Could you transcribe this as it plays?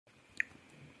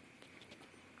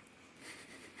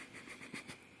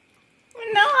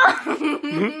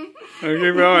Oh,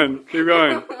 keep going. Keep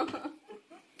going.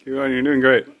 Keep going. You're doing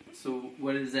great. So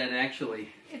what is that actually?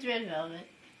 It's red velvet.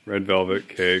 Red velvet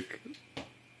cake.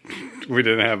 We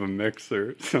didn't have a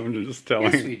mixer, so I'm just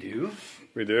telling. Yes, we do.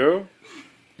 We do?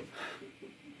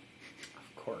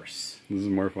 Of course. This is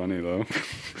more funny though.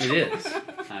 It is.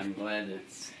 I'm glad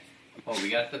it's... Oh, we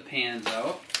got the pans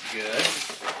out. Good.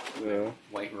 Yeah.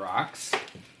 White rocks.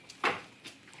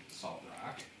 Salt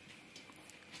rock.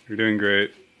 You're doing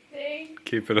great. Thanks.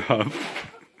 Keep it up.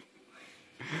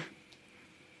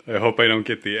 I hope I don't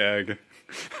get the egg.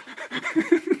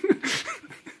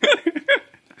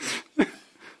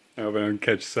 I hope I don't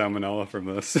catch salmonella from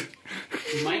this.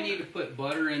 You might need to put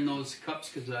butter in those cups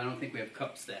because I don't think we have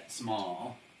cups that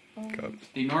small. Cup.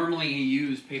 They normally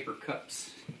use paper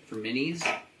cups for minis.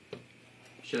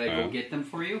 Should I go get them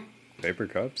for you? Paper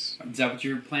cups? Is that what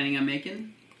you're planning on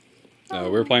making?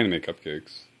 We're planning to make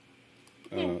cupcakes.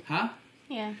 Huh?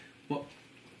 Yeah. Well,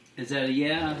 is that a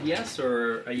yes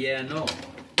or a no?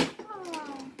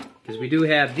 Because we do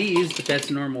have these, but that's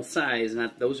normal size.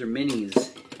 Not those are minis.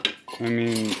 I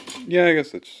mean, yeah, I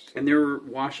guess it's... And they're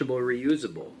washable,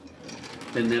 reusable.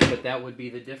 But that would be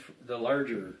the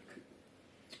larger.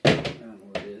 I don't know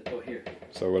where it is. Oh, here.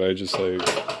 So would I just like...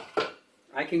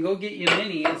 I can go get you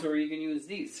minis, or you can use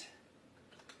these.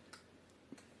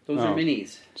 Those are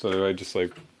minis. So do I just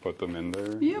like put them in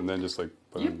there? Yep. And then just like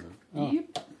put them in there? Oh.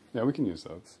 Yep. Yeah, we can use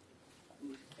those.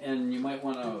 And you might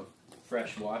want to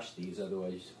fresh wash these,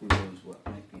 otherwise who knows what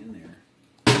might be in there.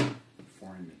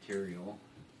 Foreign material.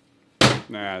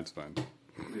 Nah, it's fine.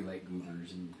 We like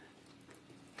goobers and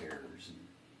hairs and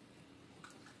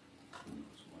who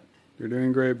knows what. You're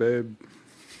doing great, babe.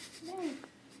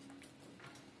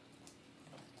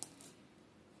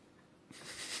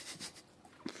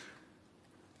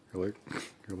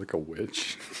 You're like a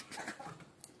witch.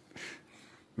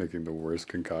 Making the worst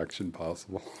concoction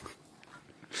possible.